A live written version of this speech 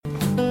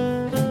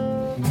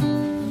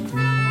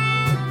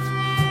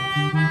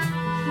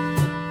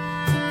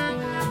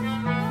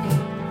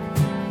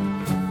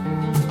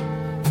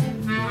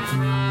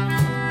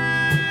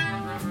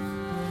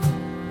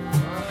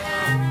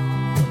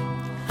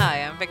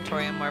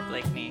Victoria Moore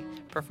Blakeney,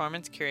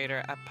 Performance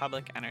Curator at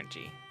Public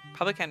Energy.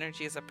 Public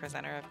Energy is a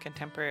presenter of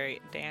contemporary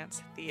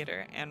dance,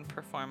 theatre, and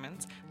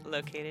performance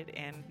located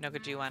in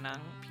Nogadjiwanong,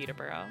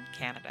 Peterborough,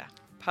 Canada.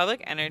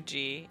 Public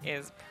Energy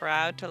is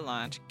proud to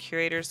launch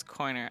Curator's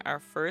Corner, our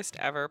first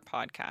ever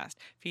podcast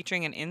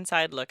featuring an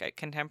inside look at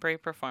contemporary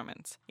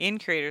performance. In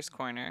Curator's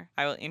Corner,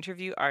 I will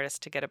interview artists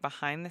to get a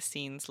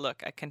behind-the-scenes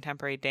look at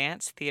contemporary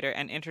dance, theatre,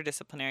 and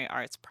interdisciplinary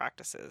arts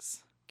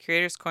practices.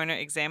 Curator's Corner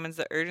examines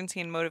the urgency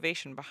and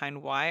motivation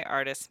behind why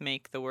artists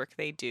make the work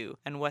they do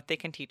and what they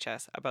can teach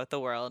us about the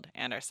world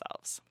and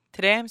ourselves.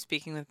 Today I'm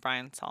speaking with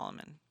Brian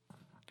Solomon.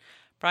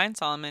 Brian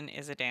Solomon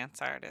is a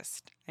dance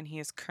artist, and he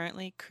is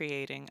currently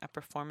creating a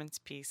performance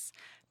piece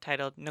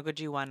titled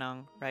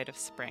Nogadjiwanong, Rite of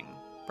Spring.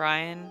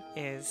 Brian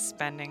is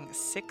spending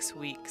 6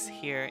 weeks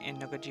here in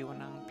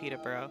Nogadjiwanong,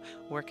 Peterborough,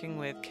 working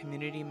with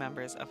community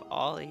members of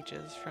all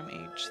ages from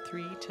age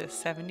 3 to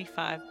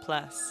 75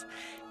 plus,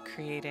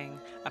 creating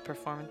a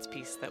performance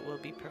piece that will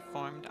be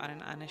performed on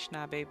an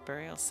Anishinaabe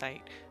burial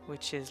site,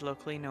 which is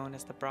locally known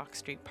as the Brock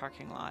Street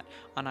parking lot,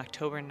 on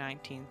October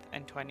 19th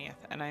and 20th.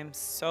 And I'm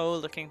so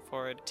looking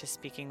forward to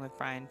speaking with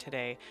Brian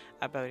today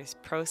about his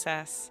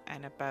process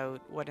and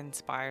about what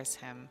inspires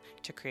him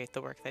to create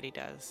the work that he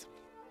does.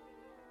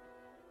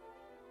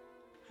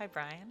 Hi,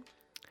 Brian.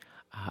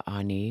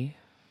 Ani,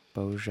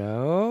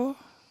 Bojo,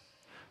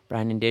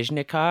 Brian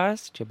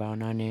Indijnikas,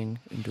 Jabananing,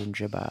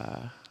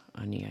 Indunjaba,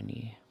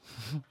 Ani.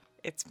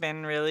 It's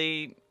been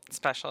really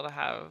special to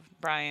have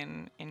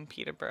Brian in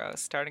Peterborough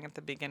starting at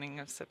the beginning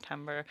of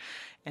September,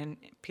 in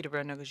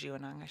Peterborough,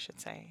 Nogadjiwanong, I should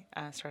say,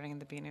 starting at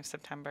the beginning of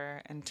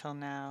September until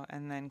now,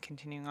 and then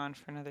continuing on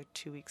for another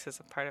 2 weeks as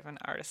a part of an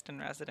artist in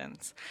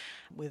residence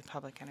with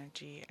Public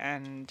Energy.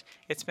 And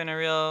it's been a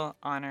real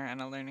honor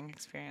and a learning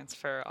experience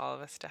for all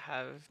of us to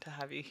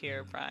have you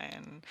here,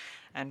 Brian.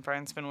 And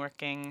Brian's been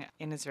working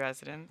in his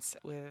residence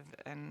with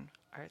an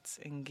arts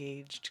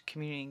engaged,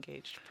 community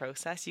engaged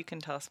process. You can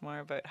tell us more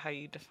about how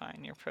you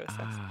define your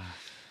process.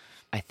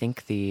 I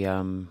think the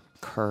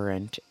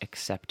current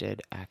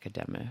accepted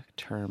academic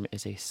term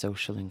is a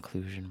social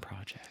inclusion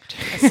project.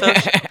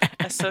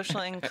 A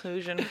social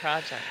inclusion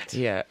project.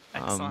 Yeah.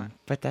 Excellent.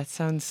 But that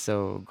sounds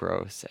so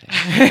gross.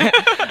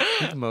 I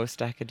think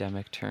most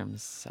academic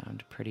terms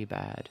sound pretty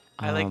bad.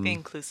 I like the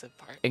inclusive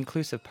part.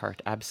 Inclusive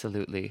part,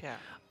 absolutely. Yeah.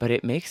 But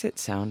it makes it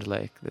sound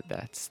like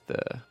that's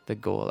the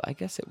goal. I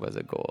guess it was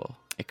a goal.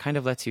 It kind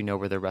of lets you know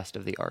where the rest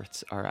of the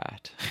arts are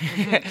at.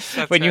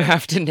 When you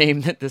have to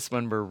name that this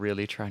one, we're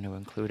really trying to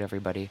include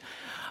everybody.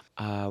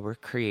 We're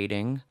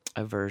creating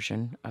a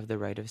version of the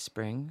Rite of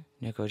Spring,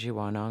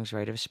 Nogadjiwanong's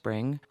Rite of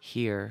Spring,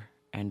 here.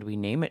 And we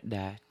name it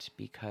that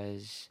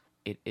because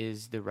it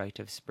is the Rite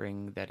of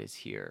Spring that is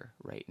here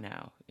right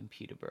now in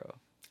Peterborough.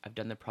 I've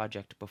done the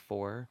project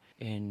before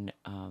in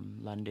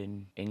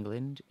London,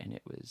 England, and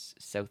it was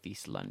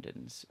Southeast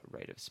London's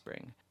Rite of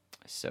Spring.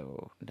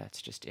 So that's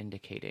just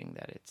indicating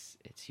that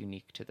it's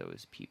unique to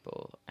those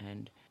people.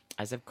 And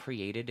as I've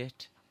created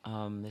it,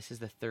 this is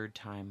the third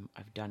time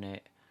I've done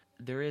it.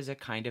 There is a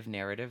kind of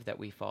narrative that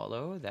we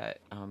follow that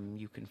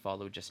you can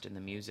follow just in the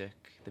music,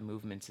 the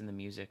movements in the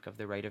music of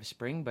the Rite of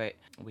Spring, but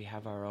we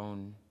have our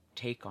own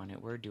take on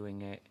it. We're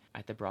doing it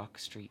at the Brock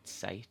Street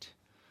site,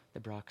 the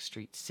Brock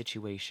Street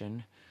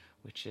situation,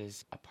 which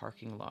is a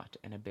parking lot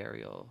and a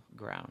burial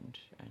ground,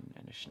 an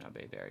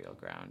Anishinaabe burial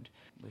ground,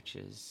 which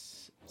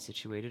is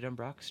situated on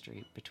Brock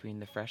Street between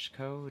the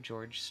Freshco,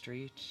 George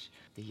Street,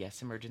 the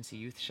Yes Emergency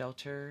Youth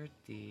Shelter,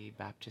 the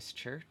Baptist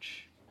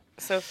Church.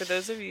 So for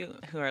those of you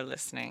who are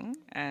listening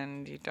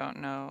and you don't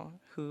know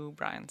who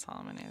Brian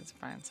Solomon is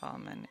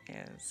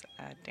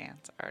a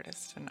dance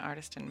artist, an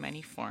artist in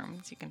many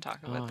forms. You can talk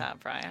about that,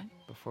 Brian.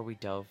 Before we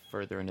delve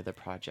further into the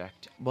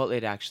project, well,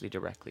 it actually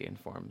directly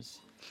informs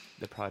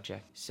the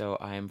project. So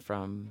I am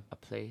from a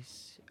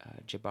place,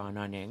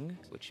 Jabananing,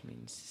 which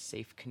means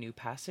safe canoe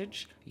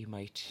passage. You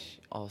might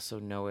also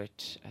know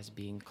it as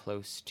being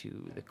close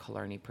to the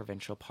Killarney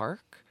Provincial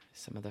Park,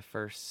 some of the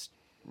first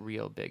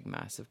real big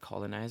massive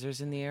colonizers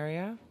in the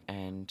area,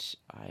 and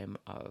I am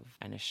of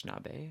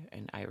Anishinaabe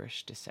and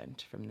Irish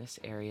descent from this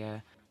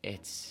area.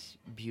 It's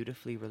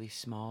beautifully really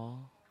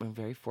small. I'm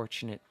very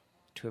fortunate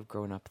to have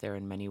grown up there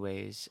in many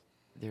ways.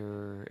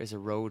 There is a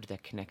road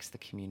that connects the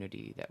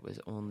community that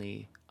was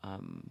only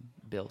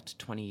built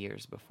 20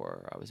 years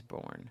before I was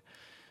born.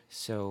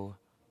 So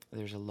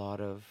there's a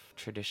lot of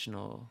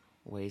traditional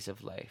ways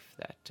of life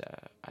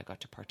that I got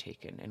to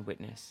partake in and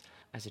witness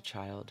as a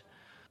child.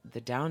 The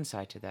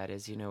downside to that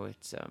is,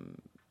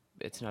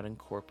 it's not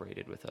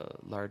incorporated with a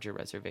larger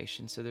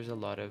reservation. So there's a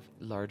lot of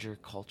larger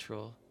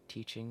cultural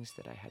teachings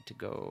that I had to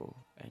go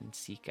and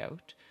seek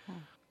out.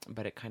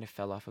 But it kind of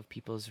fell off of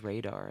people's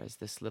radar as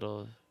this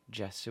little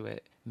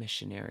Jesuit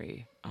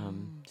missionary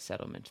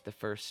settlement. The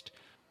first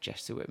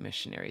Jesuit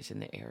missionaries in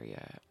the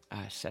area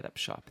set up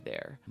shop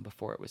there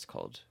before it was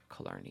called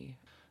Killarney,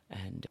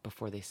 and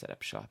before they set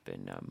up shop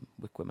in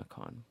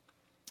Wikwemicon,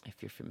 if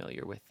you're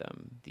familiar with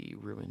the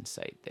ruin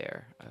site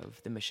there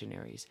of the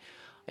missionaries.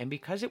 And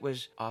because it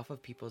was off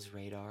of people's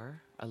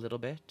radar a little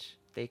bit,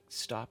 they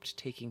stopped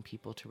taking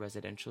people to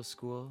residential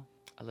school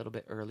a little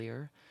bit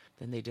earlier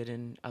than they did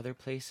in other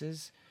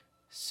places.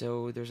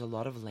 So there's a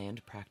lot of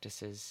land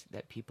practices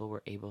that people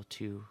were able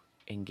to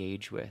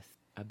engage with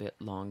a bit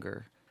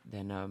longer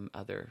than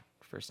other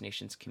First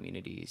Nations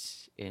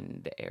communities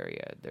in the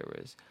area. There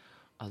was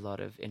a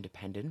lot of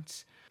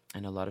independence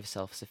and a lot of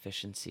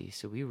self-sufficiency.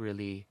 So we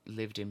really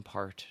lived in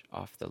part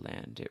off the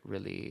land. It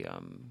really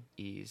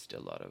eased a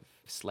lot of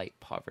slight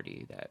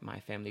poverty that my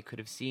family could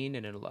have seen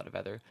and a lot of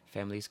other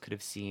families could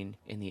have seen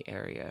in the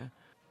area.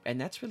 And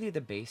that's really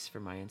the base for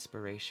my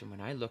inspiration.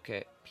 When I look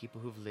at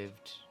people who've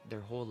lived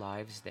their whole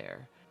lives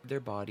there, their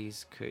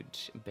bodies could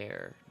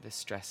bear the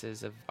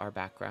stresses of our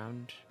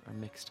background, our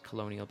mixed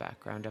colonial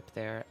background up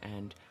there,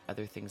 and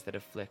other things that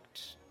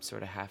afflict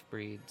sort of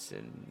half-breeds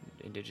and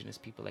Indigenous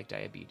people like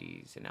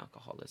diabetes and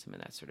alcoholism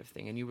and that sort of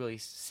thing. And you really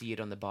see it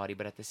on the body,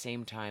 but at the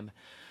same time,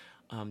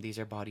 these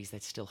are bodies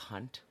that still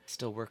hunt,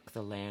 still work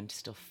the land,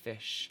 still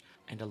fish,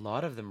 and a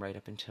lot of them right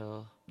up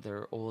until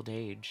their old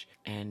age.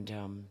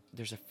 And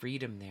there's a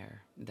freedom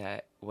there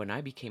that when I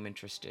became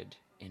interested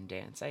in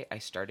dance, I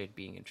started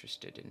being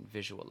interested in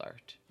visual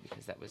art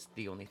because that was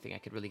the only thing I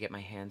could really get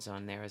my hands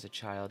on there as a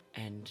child.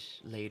 And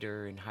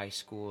later in high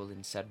school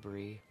in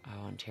Sudbury,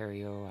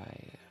 Ontario,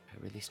 I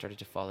really started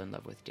to fall in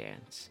love with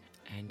dance.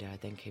 And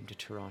then came to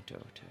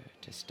Toronto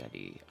to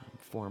study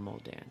formal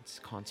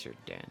dance, concert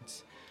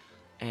dance.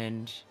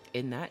 And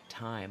in that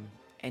time,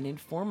 and in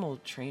formal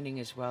training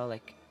as well,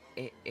 like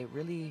it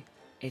really,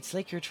 it's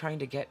like you're trying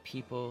to get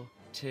people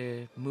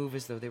to move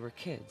as though they were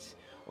kids,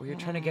 or you're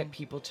trying to get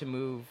people to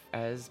move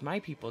as my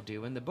people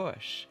do in the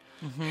bush,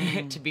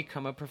 to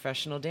become a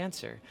professional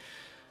dancer.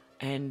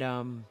 And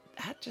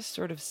that just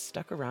sort of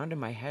stuck around in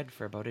my head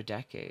for about a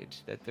decade,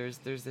 that there's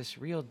this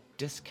real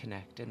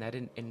disconnect, and that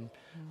in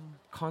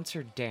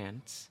concert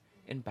dance,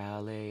 in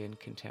ballet and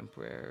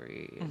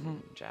contemporary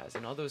and jazz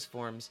and all those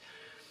forms,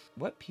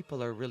 what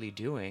people are really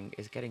doing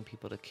is getting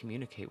people to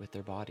communicate with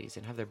their bodies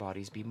and have their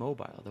bodies be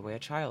mobile the way a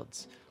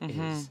child's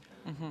is.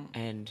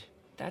 And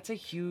that's a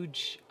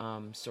huge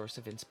source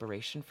of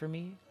inspiration for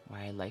me,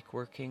 why I like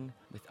working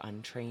with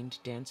untrained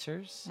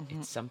dancers.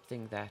 It's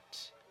something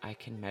that I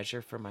can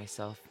measure for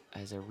myself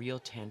as a real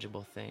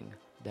tangible thing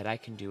that I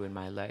can do in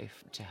my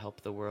life to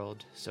help the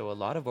world. So a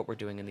lot of what we're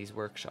doing in these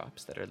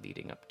workshops that are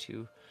leading up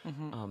to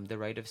the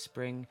Rite of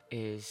Spring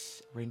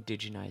is we're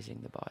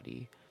indigenizing the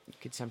body. You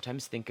could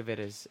sometimes think of it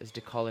as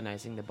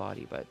decolonizing the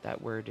body, but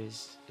that word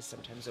is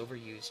sometimes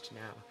overused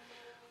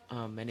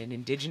now. And in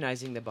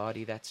indigenizing the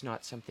body, that's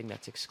not something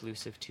that's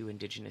exclusive to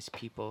Indigenous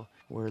people.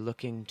 We're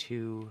looking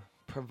to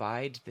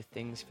provide the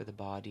things for the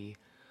body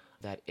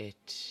that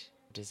it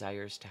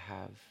desires to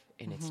have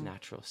in its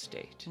natural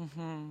state.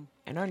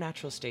 And our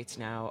natural states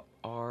now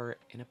are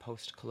in a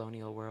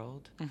post-colonial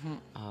world,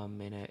 in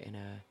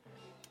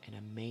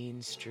a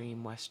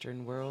mainstream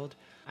Western world.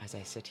 As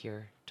I sit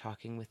here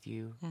talking with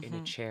you in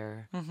a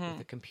chair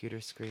with a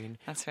computer screen.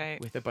 That's right.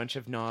 With a bunch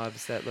of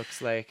knobs that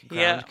looks like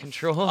ground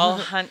control. All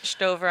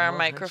hunched over our All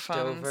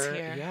microphones hunched over.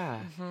 here. Yeah.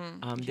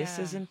 This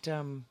isn't,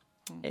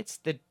 it's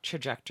the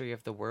trajectory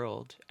of the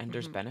world, and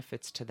there's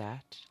benefits to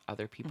that.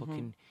 Other people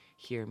can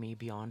hear me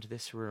beyond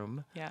this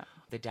room. Yeah.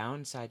 The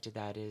downside to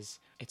that is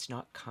it's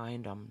not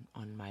kind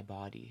on my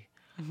body.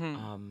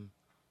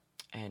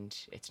 And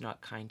it's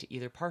not kind to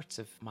either parts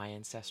of my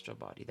ancestral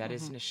body. That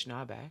is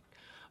Anishinaabeg,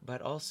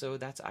 but also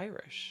that's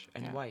Irish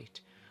and white.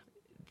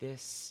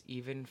 This,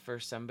 even for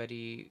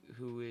somebody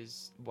who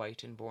is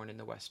white and born in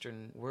the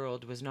Western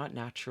world, was not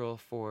natural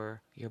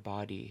for your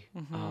body.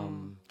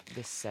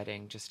 This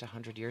setting just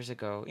 100 years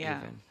ago,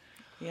 even.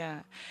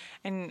 Yeah.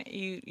 And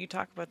you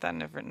talk about that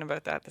and have written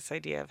about that, this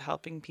idea of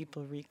helping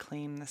people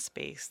reclaim the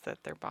space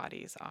that their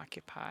bodies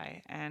occupy.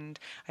 And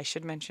I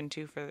should mention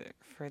too,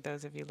 for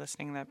those of you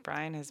listening, that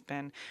Brian has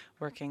been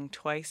working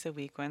twice a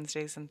week,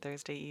 Wednesdays and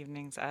Thursday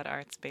evenings at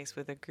Art Space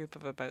with a group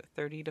of about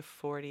 30 to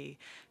 40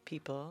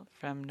 people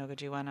from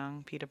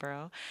Nogadjiwanong,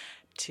 Peterborough,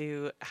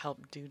 to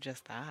help do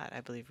just that.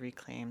 I believe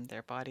reclaim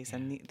their bodies. Yeah.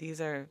 And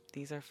these are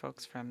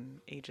folks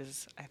from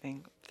ages, I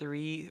think,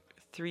 3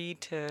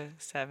 to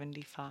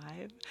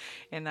 75,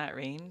 in that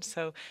range.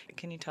 So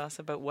can you tell us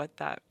about what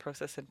that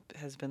process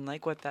has been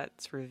like, what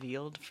that's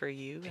revealed for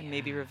you, and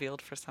maybe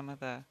revealed for some of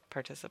the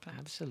participants?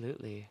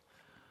 Absolutely.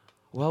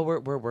 Well,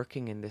 we're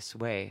working in this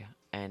way,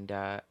 and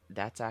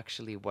that's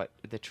actually what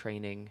the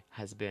training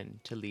has been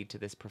to lead to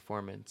this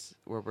performance,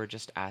 where we're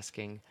just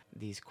asking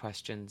these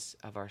questions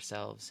of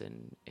ourselves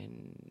in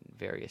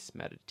various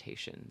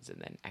meditations and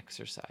then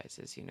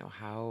exercises. You know,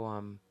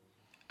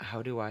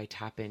 how do I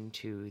tap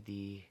into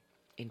the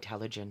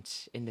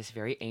intelligence in this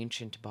very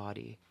ancient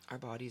body? Our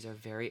bodies are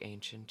very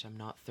ancient. I'm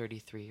not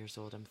 33 years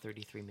old. I'm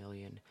 33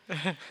 million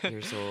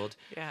years old.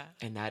 Yeah.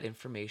 And that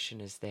information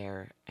is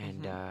there,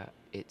 and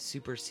it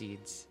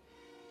supersedes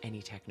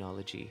any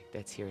technology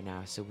that's here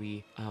now. So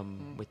we,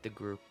 with the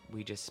group,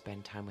 we just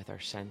spend time with our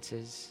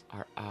senses,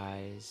 our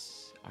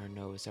eyes, our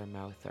nose, our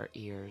mouth, our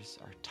ears,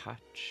 our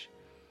touch,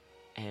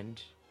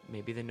 and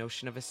maybe the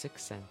notion of a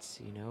sixth sense,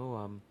 you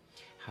know?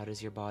 How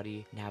does your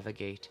body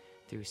navigate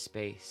through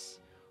space?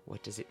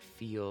 what does it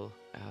feel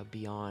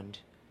beyond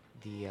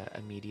the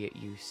immediate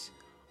use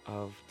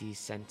of these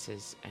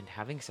senses. And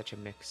having such a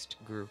mixed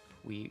group,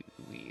 we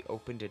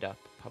opened it up,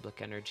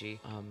 Public Energy,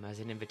 as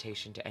an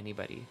invitation to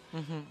anybody.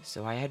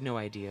 So I had no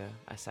idea,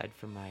 aside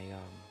from my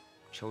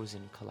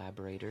chosen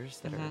collaborators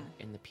that are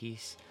in the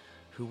piece,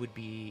 who would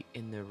be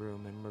in the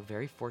room. And we're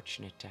very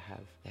fortunate to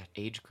have that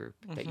age group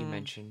that you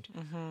mentioned.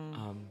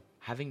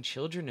 Having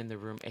children in the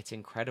room, it's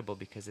incredible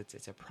because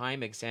it's a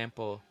prime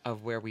example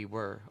of where we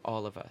were,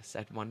 all of us,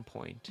 at one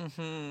point.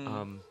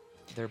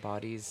 Their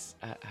bodies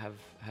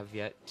have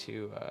yet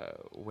to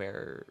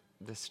wear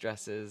the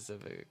stresses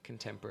of a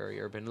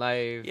contemporary urban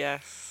life.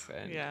 Yes.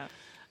 And Yeah.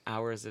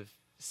 hours of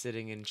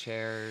sitting in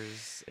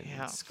chairs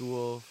in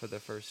school for the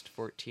first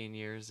 14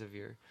 years of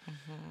your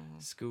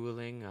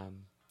schooling.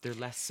 They're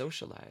less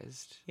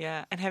socialized.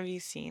 Yeah. And have you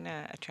seen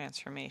a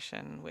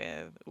transformation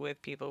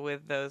with people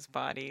with those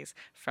bodies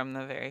from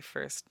the very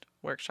first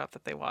workshop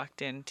that they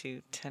walked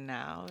into to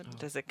now?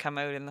 Does it come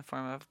out in the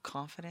form of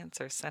confidence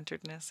or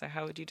centeredness, or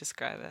how would you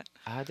describe it?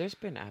 There's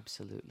been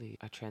absolutely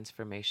a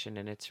transformation,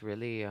 and it's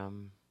really,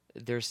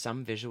 there's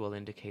some visual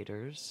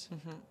indicators,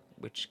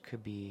 which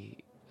could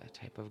be a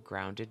type of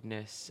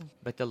groundedness,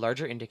 but the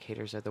larger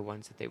indicators are the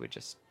ones that they would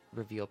just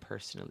reveal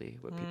personally,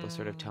 what people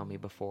sort of tell me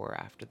before or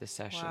after the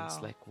sessions. Wow.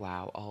 Like,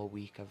 wow, all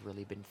week I've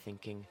really been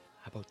thinking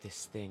about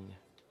this thing,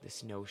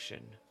 this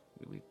notion.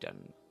 We've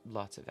done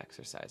lots of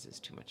exercises,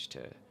 too much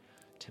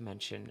to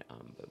mention,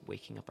 but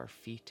waking up our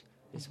feet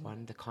is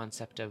one. The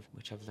concept of,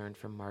 which I've learned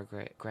from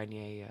Margaret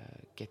Grenier,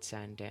 a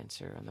Gitsan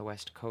dancer on the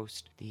West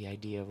Coast, the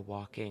idea of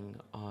walking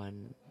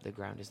on the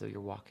ground as though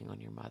you're walking on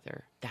your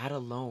mother. That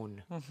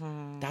alone,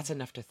 that's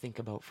enough to think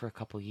about for a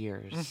couple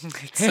years.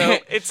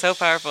 It's so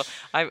powerful.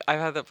 I've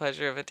had the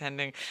pleasure of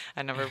attending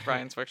a number of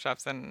Brian's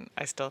workshops, and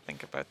I still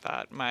think about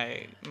that.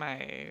 My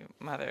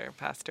mother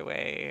passed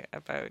away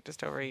about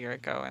just over a year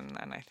ago, and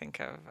I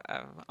think of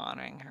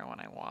honoring her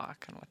when I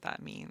walk and what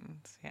that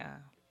means. Yeah.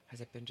 Has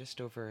it been just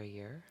over a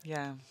year?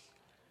 Yeah.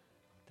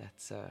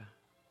 That's,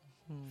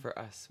 for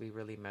us, we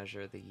really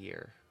measure the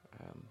year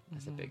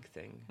as a big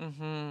thing.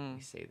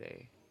 We say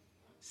they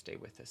stay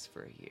with us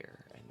for a year,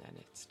 and then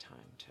it's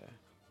time to...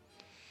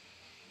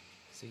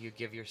 So you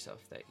give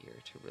yourself that year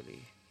to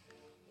really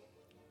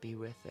be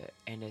with it.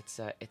 And it's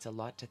a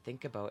lot to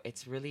think about.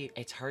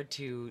 It's hard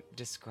to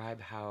describe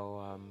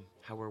how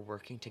we're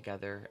working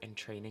together and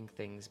training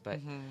things, but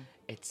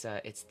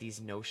it's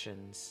these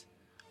notions...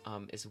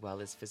 as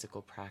well as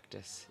physical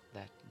practice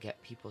that get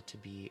people to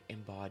be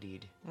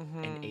embodied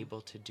and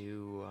able to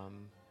do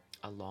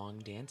a long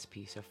dance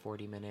piece, a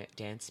 40-minute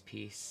dance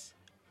piece.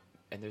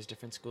 And there's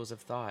different schools of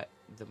thought.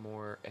 The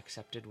more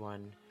accepted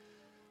one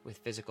with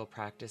physical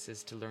practice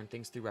is to learn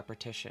things through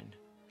repetition.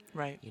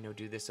 Right. You know,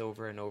 do this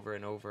over and over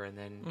and over, and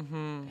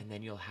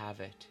then you'll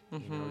have it.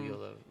 You know,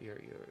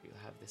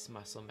 you'll have this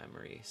muscle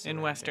memory.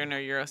 In Western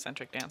or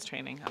Eurocentric dance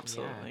training,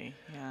 absolutely.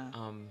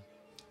 Yeah.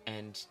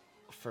 And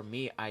for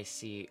me, I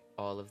see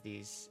all of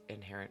these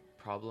inherent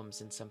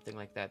problems in something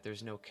like that.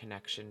 There's no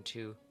connection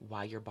to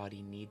why your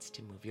body needs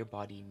to move. Your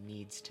body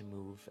needs to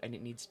move, and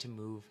it needs to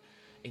move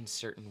in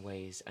certain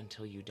ways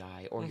until you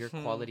die, or your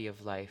quality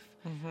of life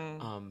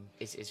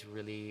is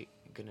really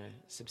gonna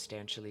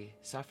substantially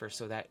suffer.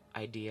 So that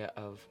idea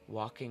of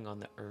walking on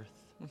the earth,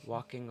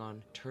 walking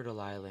on Turtle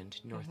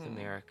Island, North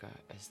America,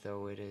 as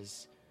though it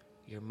is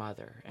your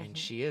mother, and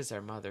she is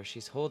our mother.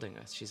 She's holding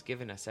us. She's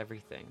given us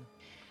everything.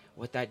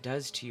 What that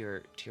does to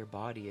your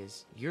body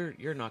is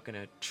you're not going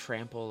to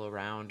trample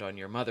around on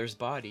your mother's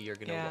body. You're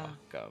going to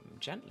walk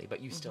gently,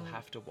 but you still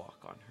have to walk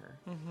on her.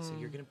 So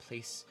you're going to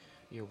place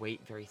your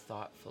weight very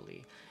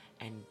thoughtfully,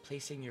 and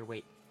placing your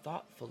weight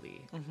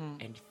thoughtfully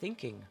and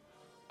thinking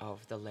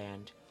of the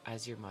land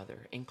as your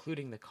mother,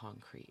 including the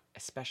concrete,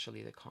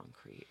 especially the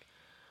concrete,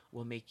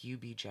 will make you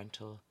be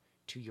gentle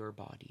to your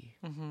body,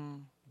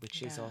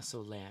 which is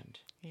also land.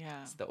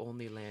 Yeah. It's the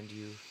only land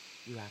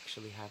you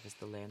actually have, is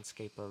the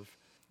landscape of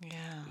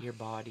your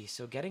body.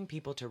 So getting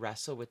people to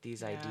wrestle with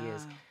these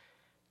ideas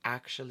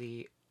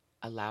actually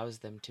allows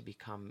them to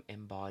become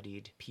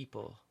embodied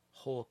people,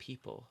 whole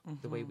people,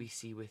 the way we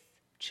see with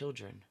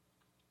children.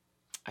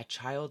 A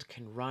child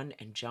can run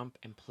and jump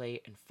and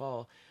play and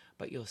fall,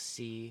 but you'll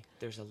see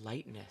there's a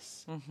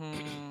lightness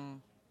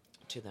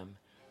to them.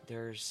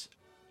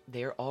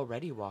 They're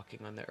already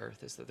walking on the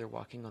earth as though they're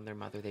walking on their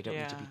mother. They don't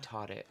need to be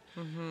taught it.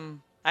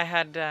 I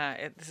had,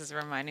 this is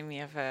reminding me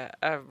of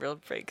a real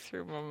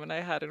breakthrough moment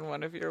I had in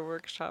one of your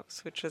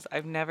workshops, which was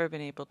I've never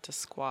been able to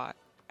squat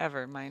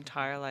ever my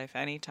entire life.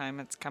 Anytime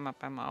it's come up,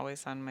 I'm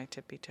always on my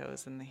tippy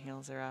toes and the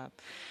heels are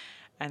up.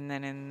 And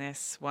then in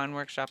this one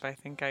workshop, I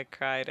think I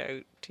cried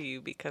out to you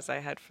because I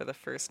had, for the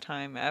first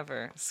time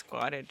ever,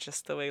 squatted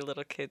just the way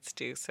little kids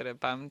do, sort of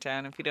bummed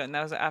down and feet out. And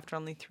that was after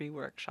only 3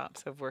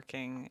 workshops of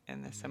working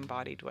in this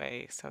embodied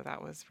way. So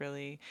that was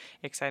really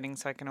exciting.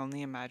 So I can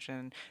only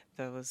imagine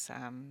those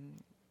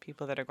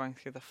people that are going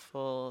through the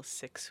full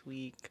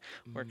 6-week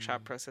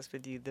workshop process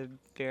with you, the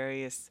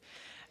various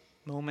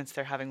moments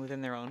they're having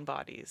within their own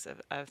bodies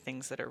of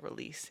things that are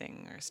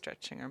releasing or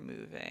stretching or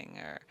moving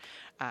or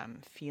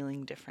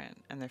feeling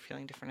different, and they're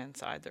feeling different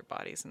inside their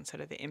bodies, and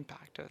sort of the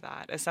impact of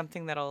that is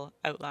something that'll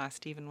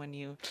outlast even when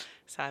you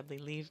sadly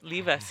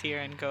leave us here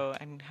and go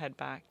and head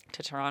back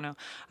to Toronto.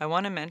 I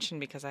want to mention,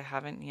 because I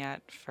haven't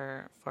yet,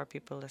 for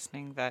people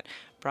listening, that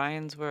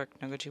Brian's work,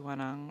 Nogadji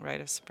Wanang,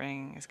 Rite of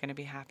Spring, is going to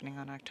be happening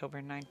on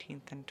October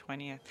 19th and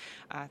 20th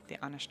at the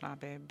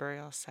Anishinaabe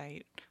burial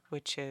site,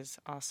 which is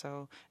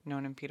also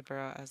known in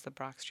Peterborough as the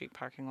Brock Street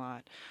parking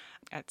lot,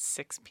 at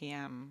 6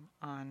 p.m.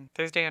 on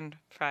Thursday and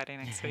Friday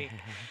next week.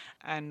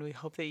 And we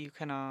hope that you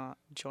can all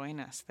join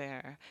us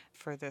there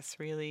for this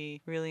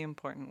really, really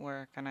important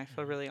work. And I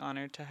feel really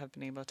honored to have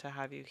been able to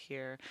have you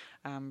here,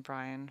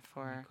 Brian,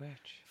 for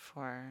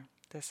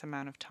this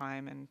amount of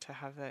time, and to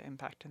have the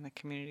impact in the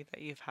community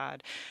that you've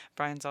had.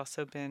 You've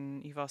also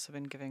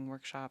been giving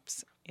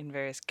workshops in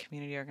various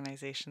community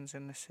organizations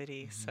in the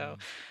city. So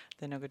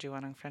the Nogadji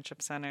Wanang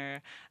Friendship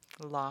Center,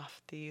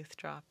 Loft, the Youth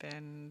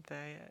Drop-In,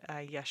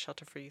 the Yes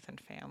Shelter for Youth and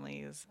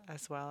Families,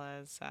 as well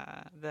as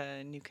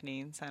the New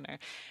Canadian Center.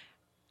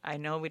 I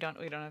know we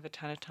don't have a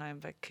ton of time,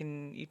 but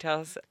can you tell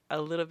us a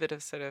little bit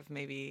of sort of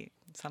maybe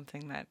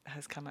something that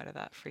has come out of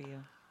that for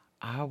you?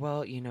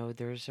 Well,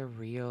 there's a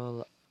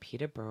real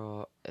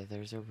Peterborough.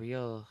 There's a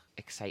real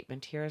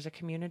excitement here as a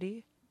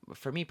community.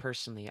 For me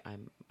personally,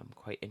 I'm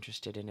quite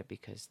interested in it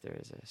because there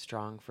is a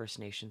strong First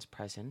Nations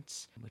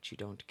presence, which you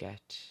don't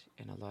get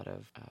in a lot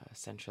of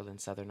central and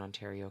southern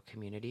Ontario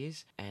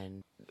communities.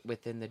 And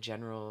within the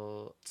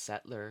general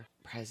settler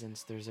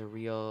presence, there's a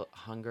real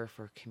hunger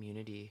for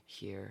community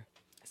here.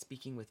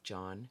 Speaking with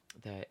John,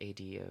 the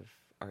AD of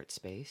Art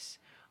Space,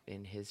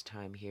 in his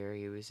time here,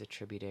 he was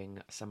attributing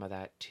some of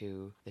that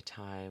to the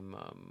time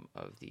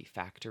of the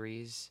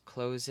factories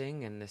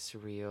closing, and this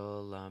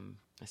real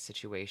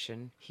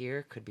situation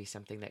here could be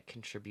something that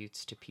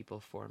contributes to people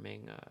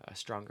forming a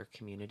stronger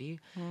community.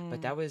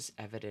 But that was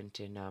evident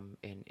in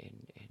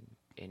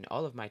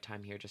all of my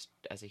time here, just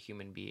as a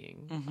human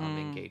being,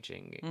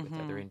 engaging with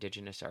other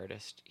Indigenous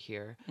artists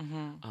here.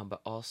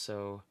 But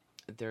also,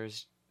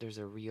 there's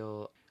a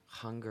real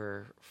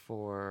hunger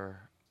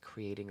for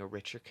creating a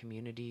richer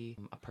community,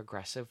 a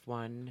progressive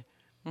one,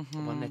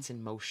 one that's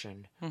in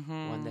motion,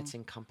 one that's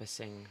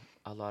encompassing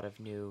a lot of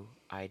new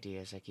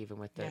ideas. Like even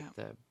with the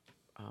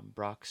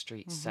Brock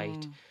Street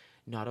site,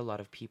 not a lot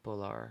of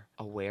people are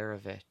aware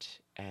of it,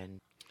 and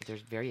they're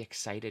very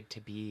excited to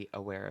be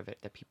aware of it,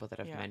 the people that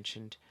have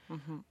mentioned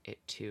it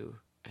too.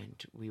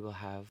 And we will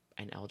have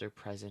an elder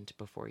present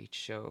before each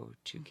show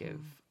to give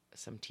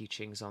some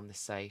teachings on the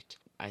site.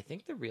 I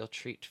think the real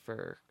treat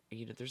for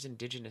there's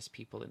Indigenous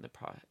people in the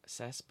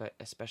process, but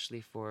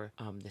especially for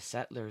the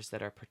settlers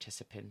that are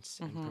participants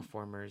and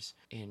performers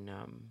in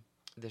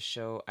the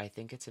show, I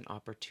think it's an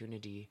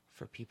opportunity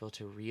for people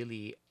to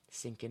really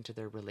sink into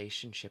their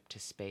relationship to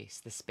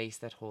space, the space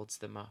that holds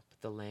them up,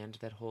 the land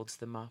that holds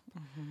them up,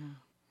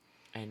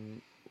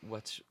 and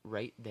what's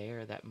right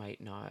there that might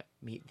not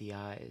meet the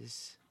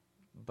eyes.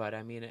 But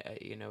I mean,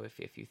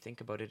 if you think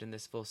about it in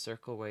this full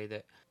circle way,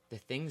 that the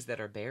things that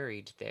are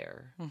buried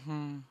there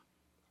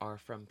are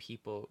from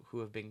people who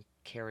have been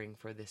caring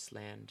for this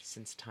land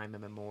since time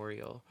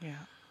immemorial. Yeah.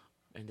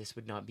 And this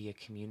would not be a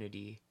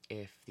community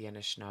if the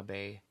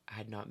Anishinaabe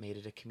had not made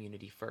it a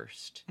community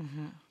first.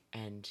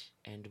 And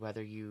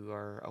whether you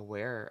are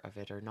aware of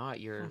it or not,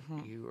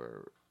 you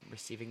are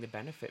receiving the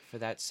benefit for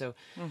that. So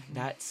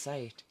that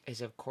site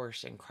is, of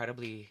course,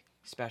 incredibly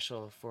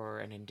special for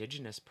an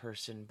Indigenous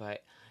person,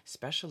 but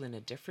special in a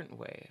different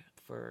way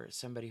for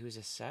somebody who's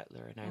a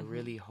settler. And I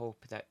really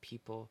hope that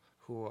people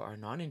who are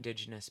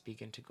non-Indigenous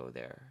begin to go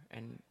there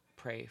and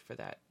pray for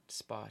that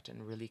spot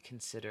and really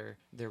consider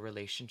their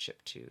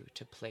relationship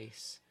to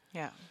place.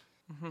 Yeah.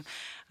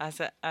 As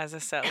a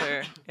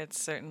settler,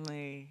 it's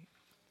certainly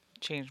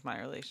changed my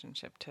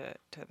relationship to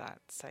that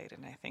site,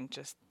 and I think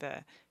just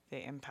the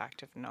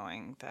impact of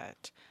knowing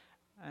that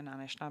an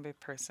Anishinaabe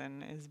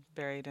person is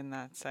buried in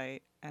that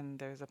site and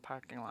there's a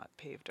parking lot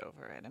paved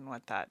over it, and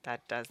what that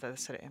does, the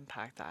sort of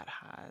impact that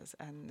has,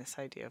 and this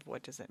idea of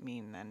what does it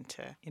mean then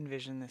to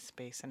envision this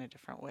space in a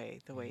different way,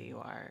 the way you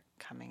are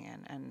coming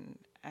in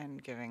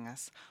and giving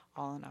us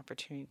all an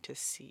opportunity to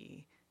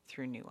see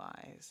through new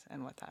eyes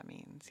and what that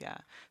means. So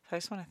I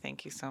just want to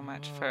thank you so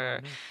much for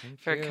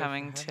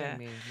coming to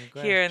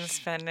here and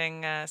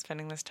spending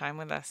this time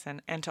with us,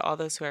 and to all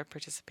those who are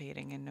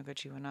participating in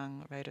Nogadji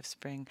Wanang Rite of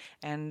Spring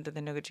and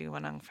the Nogadji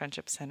Wanang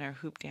Friendship Center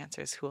hoop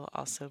dancers who will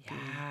also be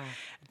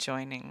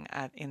joining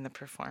in the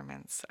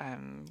performance.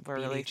 We're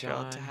really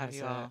thrilled to have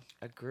you all.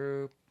 A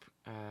group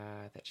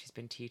that she's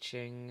been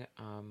teaching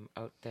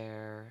out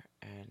there,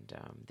 and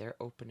they're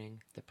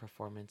opening the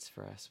performance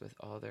for us with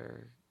all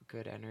their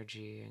good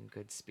energy and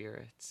good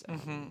spirits.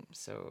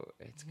 So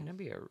it's going to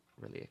be a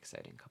really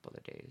exciting couple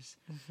of days.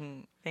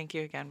 Thank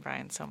you again,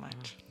 Brian, so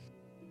much.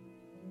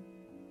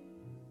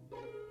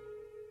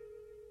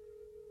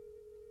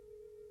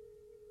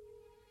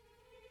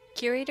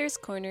 Curator's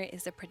Corner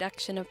is a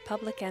production of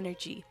Public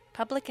Energy.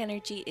 Public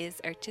Energy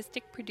is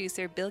artistic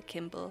producer Bill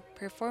Kimball,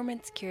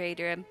 performance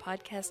curator and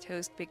podcast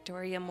host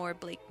Victoria Moore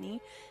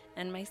Blakeney,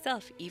 and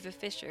myself, Eva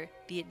Fisher,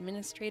 the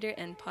administrator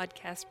and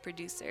podcast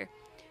producer.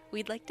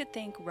 We'd like to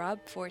thank Rob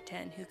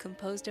Forten, who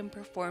composed and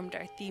performed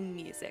our theme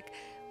music,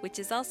 which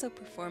is also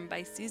performed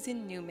by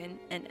Susan Newman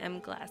and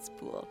M.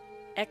 Glasspool.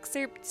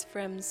 Excerpts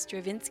from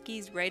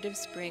Stravinsky's Rite of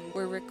Spring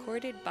were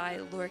recorded by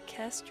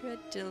L'Orchestre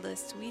de la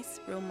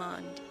Suisse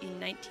Romande in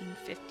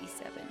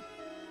 1957.